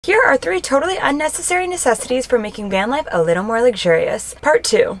Here are 3 totally unnecessary necessities for making van life a little more luxurious. Part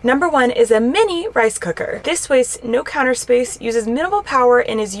 2. Number 1 is a mini rice cooker. This wastes no counter space, uses minimal power,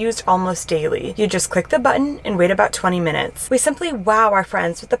 and is used almost daily. You just click the button and wait about 20 minutes. We simply wow our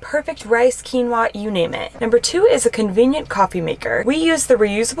friends with the perfect rice, quinoa, you name it. Number 2 is a convenient coffee maker. We use the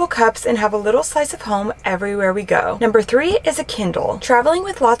reusable cups and have a little slice of home everywhere we go. Number 3 is a Kindle. Traveling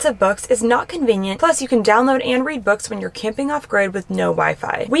with lots of books is not convenient, plus you can download and read books when you're camping off-grid with no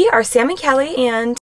Wi-Fi. We are Sam and Kelly, and